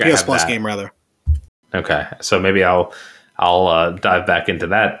 Like a PS Plus game, rather. Okay. So maybe I'll dive back into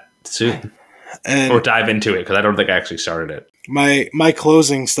that soon. Or dive into it, because I don't think I actually started it. My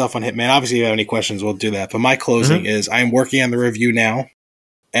closing stuff on Hitman, obviously if you have any questions, we'll do that. But my closing is I'm working on the review now,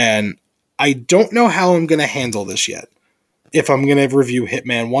 and I don't know how I'm going to handle this yet. If I'm going to review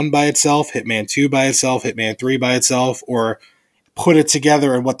Hitman 1 by itself, Hitman 2 by itself, Hitman 3 by itself, or put it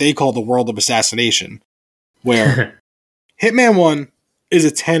together in what they call the world of assassination, where Hitman 1 is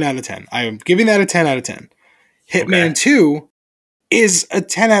a 10 out of 10. I am giving that a 10 out of 10. Hitman 2 is a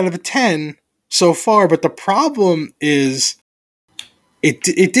 10 out of 10 so far, but the problem is it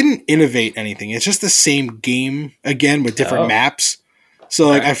didn't innovate anything. It's just the same game again with different maps. So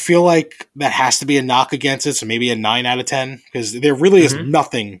like I feel like that has to be a knock against it. So maybe a 9 out of 10, because there really is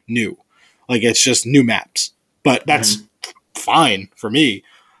nothing new. Like, it's just new maps, but that's fine for me.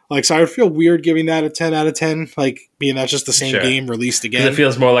 Like, so I would feel weird giving that a 10 out of 10, like being that's just the same game released again. It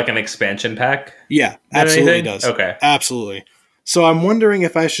feels more like an expansion pack. Yeah, absolutely does. Okay, absolutely. So I'm wondering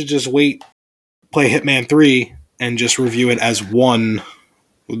if I should just wait, play Hitman 3, and just review it as one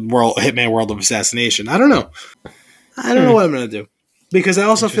Hitman World of Assassination. I don't know. I don't know what I'm going to do. Because I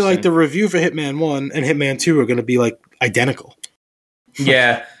also feel like the review for Hitman 1 and Hitman 2 are going to be like identical.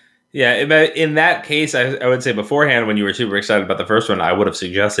 Yeah. Yeah. In that case, I would say beforehand, when you were super excited about the first one, I would have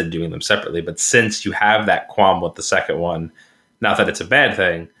suggested doing them separately. But since you have that qualm with the second one, not that it's a bad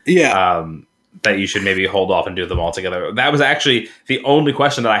thing. Yeah. That you should maybe hold off and do them all together. That was actually the only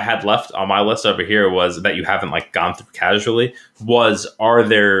question that I had left on my list over here, was that you haven't like gone through casually, was are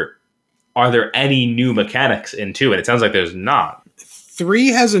there any new mechanics in 2? And it sounds like there's not. 3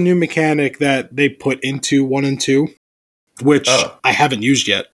 has a new mechanic that they put into 1 and 2, which I haven't used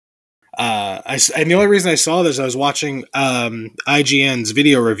yet. And the only reason I saw this, I was watching IGN's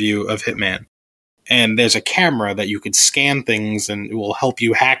video review of Hitman. And there's a camera that you could scan things and it will help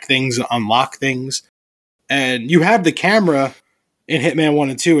you hack things, unlock things. And you have the camera in Hitman 1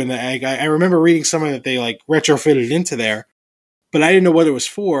 and 2. And I remember reading somewhere that they like retrofitted into there, but I didn't know what it was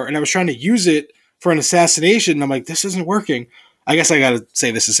for. And I was trying to use it for an assassination. And I'm like, this isn't working. I guess I got to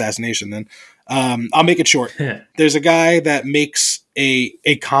say this assassination then. I'll make it short. There's a guy that makes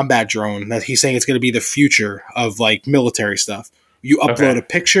a combat drone that he's saying it's going to be the future of like military stuff. You upload a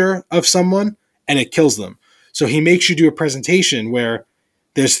picture of someone and it kills them. So he makes you do a presentation where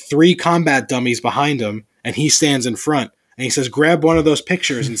there's 3 combat dummies behind him and he stands in front and he says, grab one of those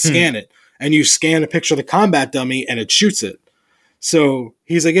pictures and scan it. And you scan a picture of the combat dummy and it shoots it. So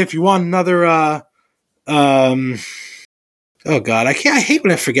he's like, if you want another, oh God, I hate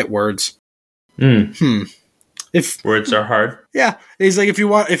when I forget words. If words are hard. Yeah. He's like, if you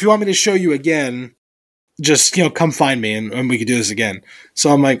want me to show you again, just, come find me and we could do this again.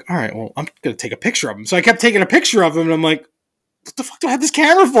 So I'm like, all right, well, I'm going to take a picture of him. So I kept taking a picture of him and I'm like, what the fuck do I have this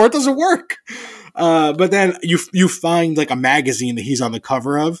camera for? It doesn't work. But then you find like a magazine that he's on the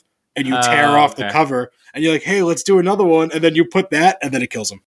cover of and you tear off the cover and you're like, hey, let's do another one. And then you put that and then it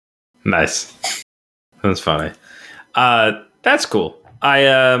kills him. Nice. That's funny. That's cool.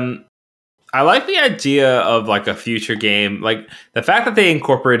 I like the idea of like a future game. Like the fact that they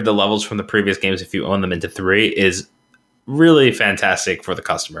incorporated the levels from the previous games, if you own them, into 3 is really fantastic for the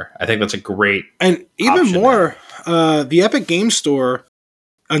customer. I think that's a great and even more. The Epic Game Store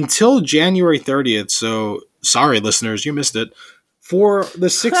until January 30th. So sorry, listeners, you missed it. For the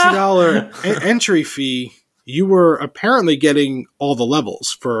 $60 entry fee, you were apparently getting all the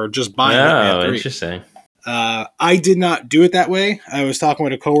levels for just buying Hitman 3. Interesting. I did not do it that way. I was talking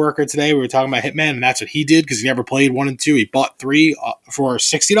with a coworker today. We were talking about Hitman, and that's what he did because he never played 1 and 2. He bought 3 for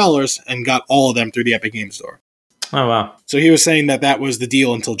 $60 and got all of them through the Epic Game Store. Oh, wow. So he was saying that was the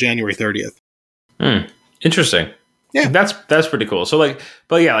deal until January 30th. Interesting. Yeah. That's pretty cool. So I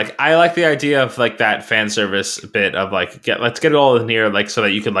like the idea of like that fan service bit of like, let's get it all in here, like so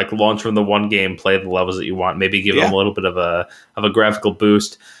that you can like launch from the one game, play the levels that you want, maybe give them a little bit of a graphical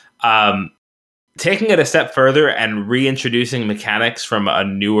boost. Taking it a step further and reintroducing mechanics from a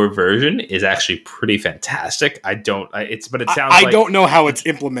newer version is actually pretty fantastic. I don't know how it's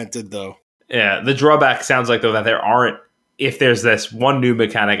implemented though. Yeah, the drawback sounds like though that there aren't. If there's this one new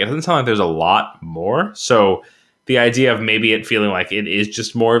mechanic, it doesn't sound like there's a lot more. So the idea of maybe it feeling like it is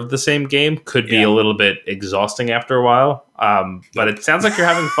just more of the same game could be a little bit exhausting after a while. But it sounds like you're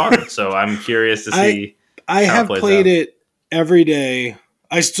having fun. So I'm curious to see. I have played it every day.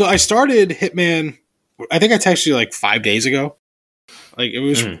 I started Hitman, I think I texted you like 5 days ago. Like it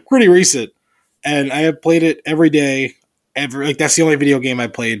was pretty recent. And I have played it every day. That's the only video game I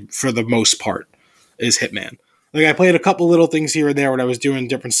played for the most part is Hitman. Like I played a couple little things here and there when I was doing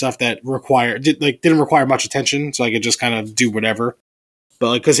different stuff that didn't require much attention, so I could just kind of do whatever. But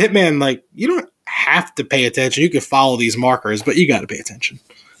like, because Hitman, like you don't have to pay attention. You can follow these markers, but you got to pay attention.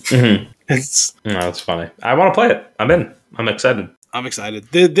 That's funny. I want to play it. I'm in. I'm excited. I'm excited.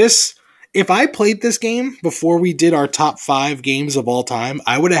 If I played this game before we did our top 5 games of all time,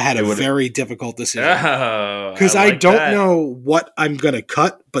 I would have had a very difficult decision. Because I don't know what I'm going to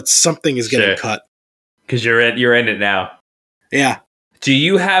cut, but something is getting cut. Because you're in it now. Yeah. Do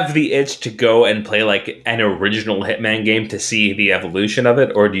you have the itch to go and play like an original Hitman game to see the evolution of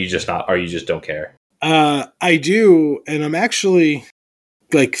it, or do you just not? Or you just don't care? I do, and I'm actually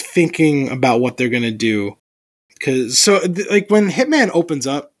like thinking about what they're gonna do. Because when Hitman opens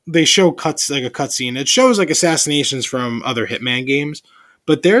up, they show a cutscene. It shows like assassinations from other Hitman games,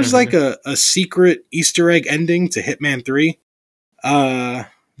 but there's like a secret Easter egg ending to Hitman 3.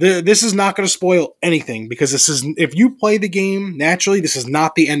 This is not going to spoil anything because if you play the game naturally, this is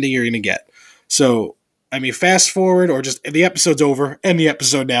not the ending you're going to get. So, I mean, fast forward or just the episode's over. End the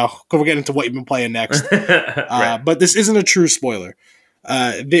episode now because we're getting into what you've been playing next. Right. But this isn't a true spoiler.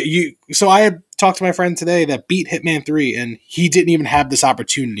 So I had talked to my friend today that beat Hitman 3 and he didn't even have this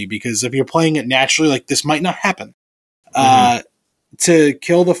opportunity because if you're playing it naturally, like this might not happen. to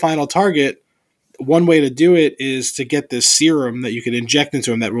kill the final target, one way to do it is to get this serum that you can inject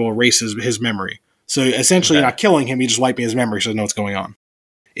into him that will erase his memory. So essentially, you're not killing him, you're just wiping his memory so you know what's going on.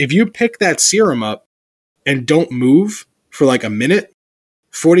 If you pick that serum up and don't move for like a minute,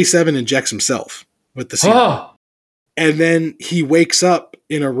 47 injects himself with the serum. Oh. And then he wakes up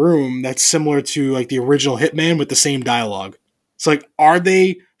in a room that's similar to like the original Hitman with the same dialogue. It's like, are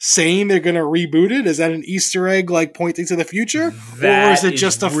they saying they're going to reboot it? Is that an Easter egg like pointing to the future? That or is it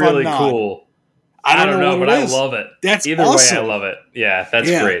just a really fun cool nod? I don't know, but I love it. That's Either awesome. way, I love it. Yeah, that's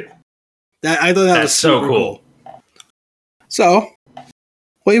great. I thought that was so cool. So,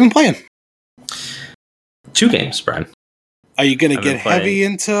 what have you been playing? 2 games, Brian. Are you going to get heavy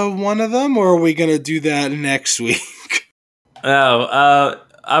into one of them, or are we going to do that next week? I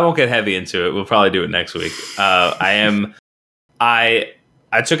won't get heavy into it. We'll probably do it next week.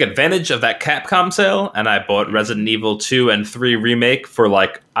 I took advantage of that Capcom sale, and I bought Resident Evil 2 and 3 Remake for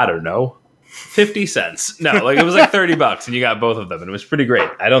like, I don't know, 50 cents. No, like it was like $30, and you got both of them, and it was pretty great.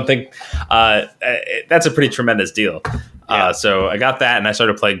 I don't think that's a pretty tremendous deal. Yeah. So I got that, and I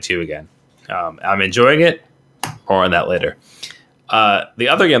started playing 2 again. I'm enjoying it. More on that later. The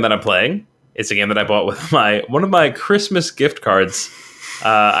other game that I'm playing, it's a game that I bought with one of my Christmas gift cards.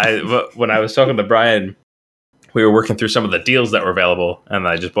 When I was talking to Brian, we were working through some of the deals that were available, and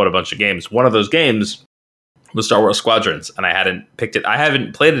I just bought a bunch of games. One of those games was Star Wars Squadrons, and I hadn't picked it. I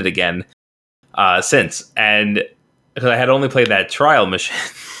haven't played it again since, and because I had only played that trial mission.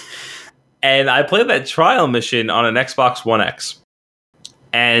 And I played that trial mission on an Xbox One X,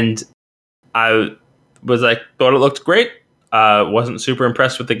 and I was like, thought it looked great. Wasn't super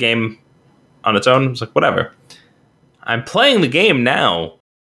impressed with the game on its own. I was like, whatever. I'm playing the game now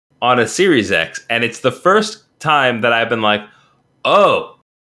on a Series X, and it's the first time that I've been like, oh,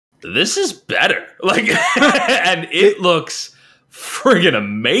 this is better. Like, and it looks friggin'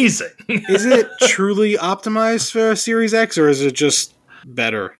 amazing. Is it truly optimized for a Series X, or is it just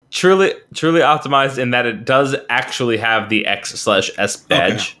better? Truly optimized in that it does actually have the X/S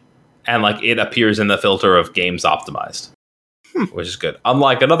badge, and like it appears in the filter of games optimized, which is good.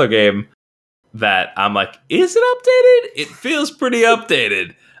 Unlike another game that I'm like, is it updated? It feels pretty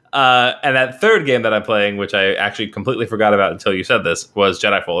updated. And that third game that I'm playing, which I actually completely forgot about until you said this, was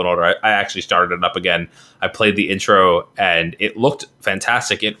Jedi Fallen Order. I actually started it up again. I played the intro, and it looked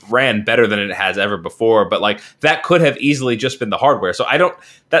fantastic. It ran better than it has ever before, but like that could have easily just been the hardware. So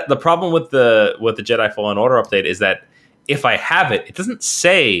the problem with the Jedi Fallen Order update is that if I have it, it doesn't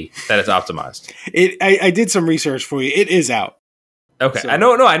say that it's optimized. I did some research for you. It is out. Okay, so. I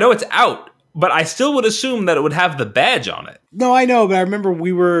know it's out. But I still would assume that it would have the badge on it. No, I know, but I remember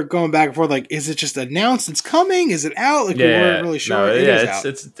we were going back and forth, like, is it just announced it's coming? Is it out? Like, we weren't really sure. No,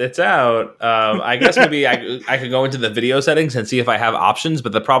 it's out. I guess maybe I could go into the video settings and see if I have options,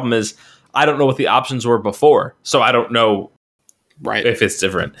 but the problem is I don't know what the options were before, so I don't know if it's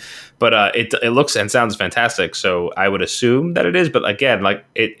different. But it looks and sounds fantastic, so I would assume that it is. But again, like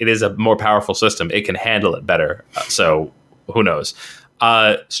it is a more powerful system. It can handle it better, so who knows?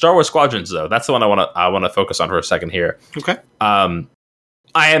 Star Wars Squadrons, though, that's the one I want to focus on for a second here. Okay. I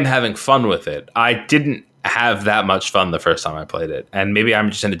am having fun with it. I didn't have that much fun the first time I played it, and maybe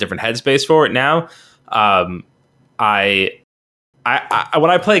I'm just in a different headspace for it now. I when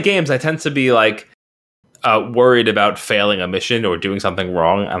I play games, I tend to be like worried about failing a mission or doing something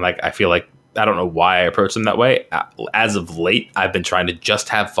wrong, and like I feel like I don't know why I approach them that way. As of late, I've been trying to just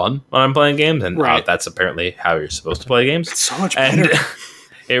have fun when I'm playing games, and that's apparently how you're supposed to play games. It's so much better.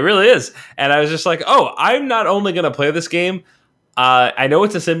 It really is. And I was just like, oh, I'm not only going to play this game. I know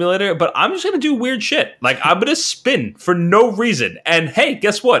it's a simulator, but I'm just going to do weird shit. Like, I'm going to spin for no reason. And hey,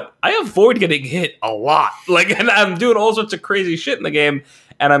 guess what? I avoid getting hit a lot. Like, and I'm doing all sorts of crazy shit in the game,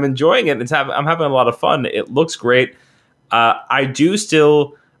 and I'm enjoying it. I'm having a lot of fun. It looks great. I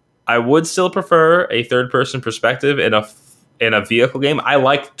would still prefer a third-person perspective in a vehicle game. I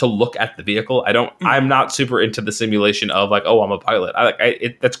like to look at the vehicle. I'm not super into the simulation of like, oh, I'm a pilot.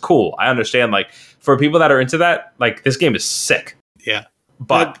 That's cool. I understand. Like for people that are into that, like this game is sick. Yeah,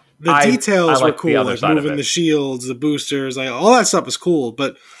 but the details were cool. Like moving the shields, the boosters, like all that stuff was cool.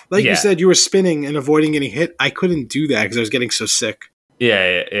 But like you said, you were spinning and avoiding getting hit. I couldn't do that because I was getting so sick.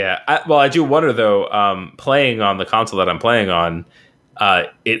 Yeah. I do wonder though. Playing on the console that I'm playing on.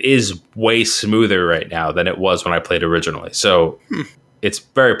 It is way smoother right now than it was when I played originally. So it's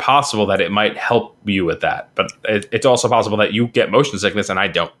very possible that it might help you with that. But it's also possible that you get motion sickness and I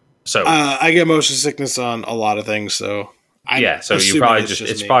don't. So I get motion sickness on a lot of things. So so you probably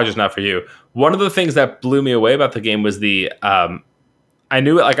it's probably just not for you. One of the things that blew me away about the game was the I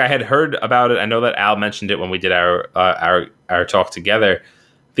knew it. Like I had heard about it. I know that Al mentioned it when we did our talk together.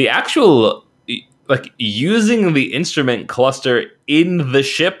 The actual like using the instrument cluster in the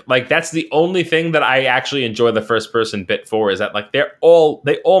ship, like that's the only thing that I actually enjoy the first person bit for. Is that like they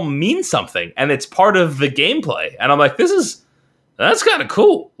all mean something, and it's part of the gameplay. And I'm like, that's kind of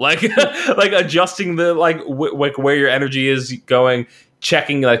cool. Like like adjusting the like where your energy is going.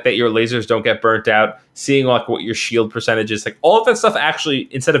 Checking like that your lasers don't get burnt out, seeing like what your shield percentage is, like all of that stuff actually,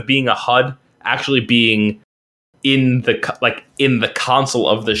 instead of being a HUD, actually being in the console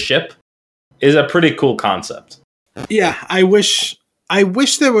of the ship is a pretty cool concept. Yeah, I wish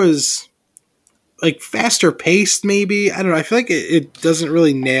there was like faster paced maybe. I don't know. I feel like it doesn't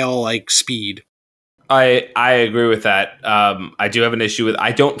really nail like speed. I agree with that. I do have an issue with.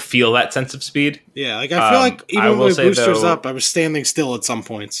 I don't feel that sense of speed. Yeah, like I feel like even with boosters up, I was standing still at some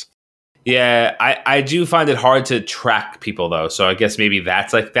points. Yeah, I do find it hard to track people though. So I guess maybe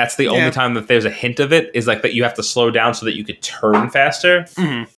that's the only time that there's a hint of it is like that you have to slow down so that you could turn faster,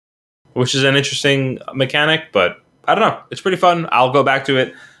 which is an interesting mechanic. But I don't know. It's pretty fun. I'll go back to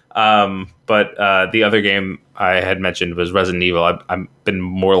it. But the other game I had mentioned was Resident Evil. I've been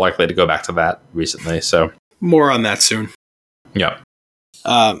more likely to go back to that recently. So more on that soon. Yeah.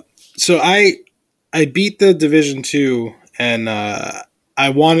 So I beat the Division 2 and I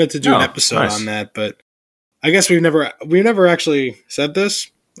wanted to do an episode on that, but I guess we've never actually said this.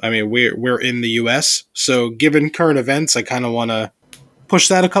 I mean, we're in the US, so given current events, I kind of want to push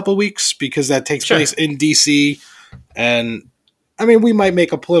that a couple weeks because that takes place in DC, and I mean, we might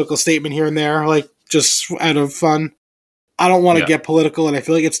make a political statement here and there, like just out of fun. I don't want to get political, and I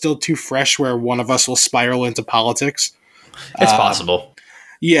feel like it's still too fresh where one of us will spiral into politics. It's possible.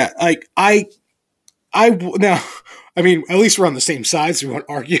 Yeah, like now, I mean, at least we're on the same side, so we won't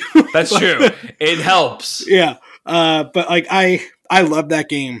argue. That's true. It helps. Yeah, but like I love that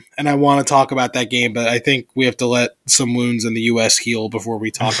game, and I want to talk about that game, but I think we have to let some wounds in the U.S. heal before we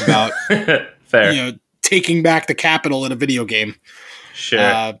talk about fair. Taking back the Capitol in a video game.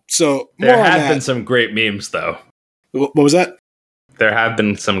 Sure. So there have been some great memes, though. What was that? There have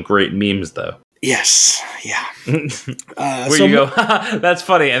been some great memes, though. Yes. Yeah. Where you go, that's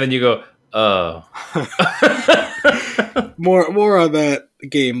funny, and then you go, oh. more on that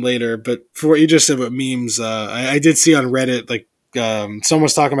game later. But for what you just said about memes, I did see on Reddit like someone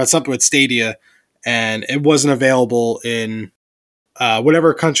was talking about something with Stadia, and it wasn't available in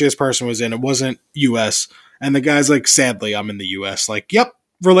whatever country this person was in. It wasn't US. And the guy's like, sadly, I'm in the US. Like, yep,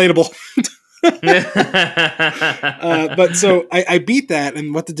 relatable. But so I beat that.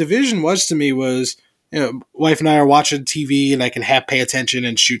 And what the Division was to me was, wife and I are watching TV and I can half pay attention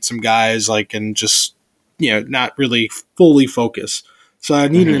and shoot some guys, like, and just, not really fully focus. So I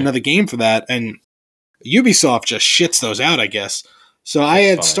needed another game for that. And Ubisoft just shits those out, I guess. So I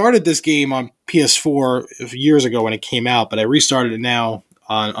had started this game on PS4 years ago when it came out, but I restarted it now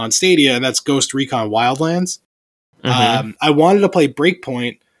on Stadia, and that's Ghost Recon Wildlands. I wanted to play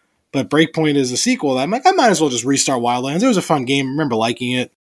Breakpoint, but Breakpoint is a sequel. I'm like, I might as well just restart Wildlands. It was a fun game. I remember liking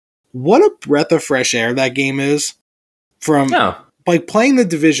it. What a breath of fresh air that game is. From like playing the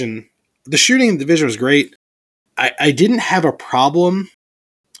Division, the shooting in the Division was great. I didn't have a problem.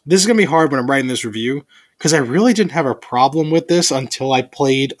 This is going to be hard when I'm writing this review, because I really didn't have a problem with this until I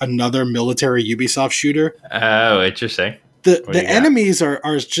played another military Ubisoft shooter. Oh, interesting. The enemies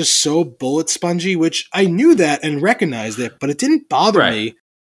are just so bullet spongy, which I knew that and recognized it, but it didn't bother me.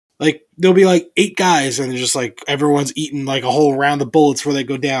 Like, there'll be like 8 guys, and just like everyone's eating like a whole round of bullets before they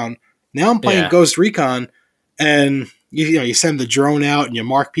go down. Now I'm playing Ghost Recon, and you send the drone out and you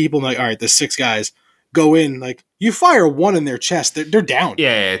mark people, and like, all right, there's 6 guys. Go in, like, you fire one in their chest, they're down.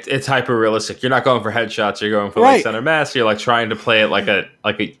 Yeah, it's hyper realistic. You're not going for headshots. You're going for like center mass. You're like trying to play it like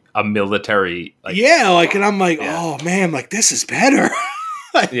a military. Like, and I'm like, oh man, like this is better.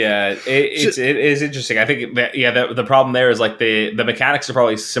 Yeah, it is interesting. I think that, the problem there is like the mechanics are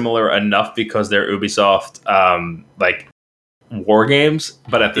probably similar enough because they're Ubisoft like war games,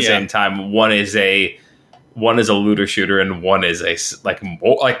 but at the same time, one is a looter shooter and one is a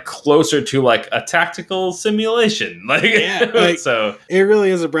more closer to like a tactical simulation. So it really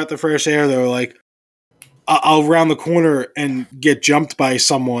is a breath of fresh air though. Like I'll round the corner and get jumped by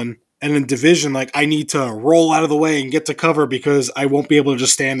someone, and in Division, like I need to roll out of the way and get to cover because I won't be able to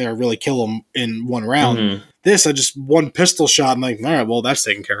just stand there and really kill them in one round. This, I just one pistol shot and like, all right, well that's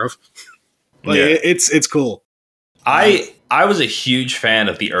taken care of. It's cool. I was a huge fan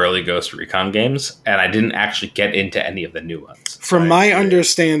of the early Ghost Recon games, and I didn't actually get into any of the new ones. From my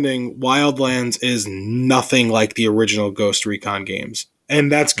understanding, Wildlands is nothing like the original Ghost Recon games.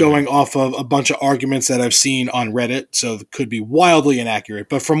 And that's going off of a bunch of arguments that I've seen on Reddit, so it could be wildly inaccurate.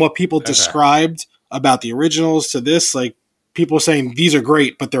 But from what people described about the originals to this, like, people saying these are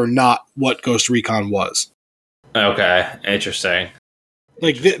great, but they're not what Ghost Recon was. Okay, interesting.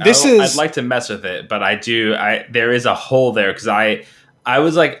 Like this is. I'd like to mess with it, but there is a hole there because I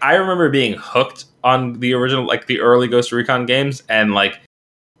was like, I remember being hooked on the original, like the early Ghost Recon games, and like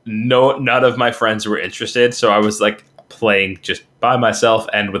none of my friends were interested, so I was like playing just by myself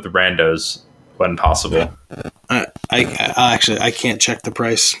and with the randos when possible. I can't check the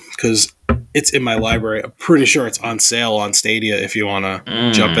price because it's in my library. I'm pretty sure it's on sale on Stadia if you want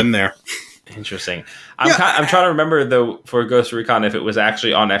to jump in there. Interesting. I'm trying to remember though for Ghost Recon if it was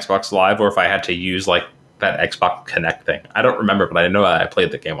actually on Xbox Live or if I had to use like that Xbox Connect thing. I don't remember, but I know I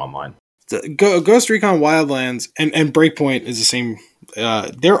played the game online. Ghost Recon Wildlands and Breakpoint is the same.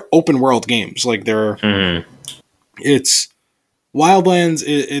 They're open world games. Like it's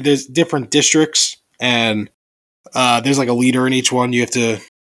Wildlands. There's different districts and there's like a leader in each one. You have to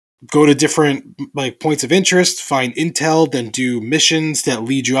go to different like points of interest, find intel, then do missions that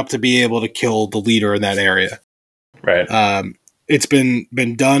lead you up to be able to kill the leader in that area. Right. It's been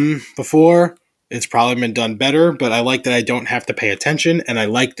done before. It's probably been done better, but I like that I don't have to pay attention, and I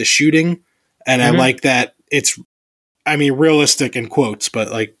like the shooting, and I like that it's, I mean, realistic in quotes,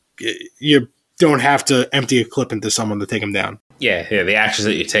 but like you don't have to empty a clip into someone to take them down. Yeah, the actions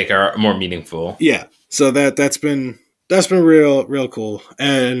that you take are more meaningful. Yeah, so that's been real cool,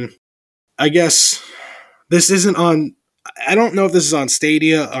 and I guess this isn't on. I don't know if this is on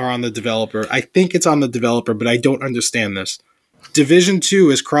Stadia or on the developer. I think it's on the developer, but I don't understand this. Division 2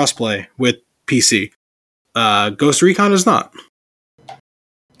 is crossplay with PC. Ghost Recon is not.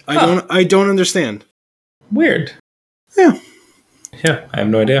 I don't understand. Weird. Yeah, I have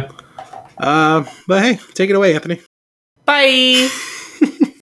no idea. But hey, take it away, Anthony. Bye.